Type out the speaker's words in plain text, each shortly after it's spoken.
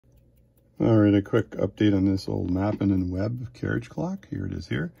All right, a quick update on this old Mappin and Webb carriage clock. Here it is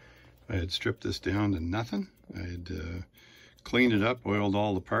here. I had stripped this down to nothing. I had cleaned it up, oiled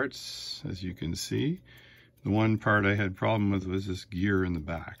all the parts, as you can see. The one part I had problem with was this gear in the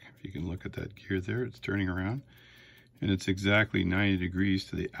back. If you can look at that gear there, it's turning around. And it's exactly 90 degrees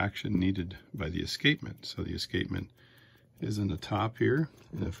to the action needed by the escapement. So the escapement is in the top here.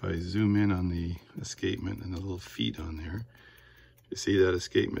 And if I zoom in on the escapement and the little feet on there, you see that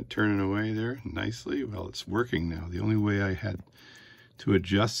escapement turning away there nicely? Well, it's working now. The only way I had to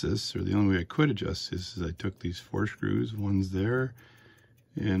adjust this, or the only way I could adjust this, is I took these 4 screws. One's there,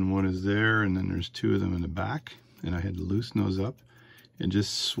 and one is there, and then there's 2 of them in the back. And I had to loosen those up and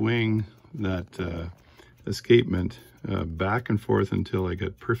just swing that escapement back and forth until I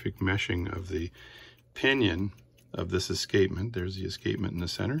got perfect meshing of the pinion of this escapement. There's the escapement in the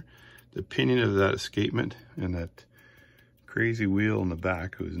center. The pinion of that escapement and that crazy wheel in the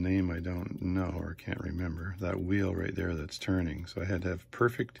back, whose name I don't know or can't remember, that wheel right there that's turning. So I had to have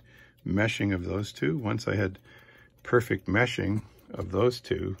perfect meshing of those two. Once I had perfect meshing of those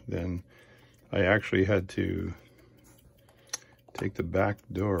two, then I actually had to take the back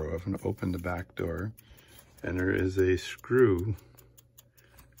door off and open the back door. And there is a screw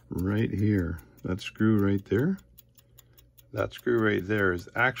right here. That screw right there, that screw right there is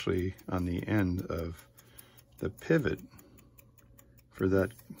actually on the end of the pivot for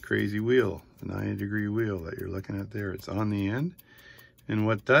that crazy wheel, the 90-degree wheel that you're looking at there. It's on the end. And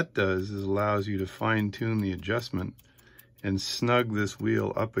what that does is allows you to fine-tune the adjustment and snug this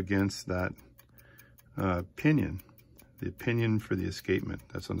wheel up against that pinion, the pinion for the escapement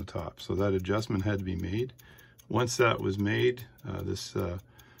that's on the top. So that adjustment had to be made. Once that was made, this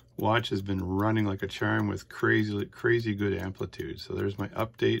watch has been running like a charm with crazy good amplitude. So there's my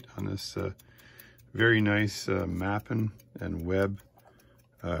update on this very nice Mappin and Webb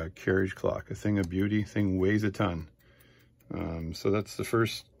carriage clock. A thing of beauty, thing weighs a ton. So that's the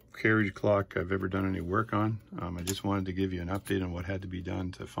first carriage clock I've ever done any work on. I just wanted to give you an update on what had to be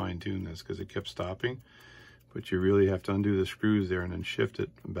done to fine-tune this, because it kept stopping. But you really have to undo the screws there and then shift it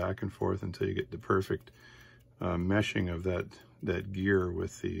back and forth until you get the perfect meshing of that gear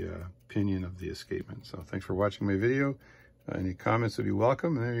with the pinion of the escapement. So thanks for watching my video. Any comments would be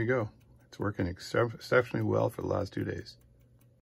welcome, and there you go. It's working exceptionally well for the last 2 days.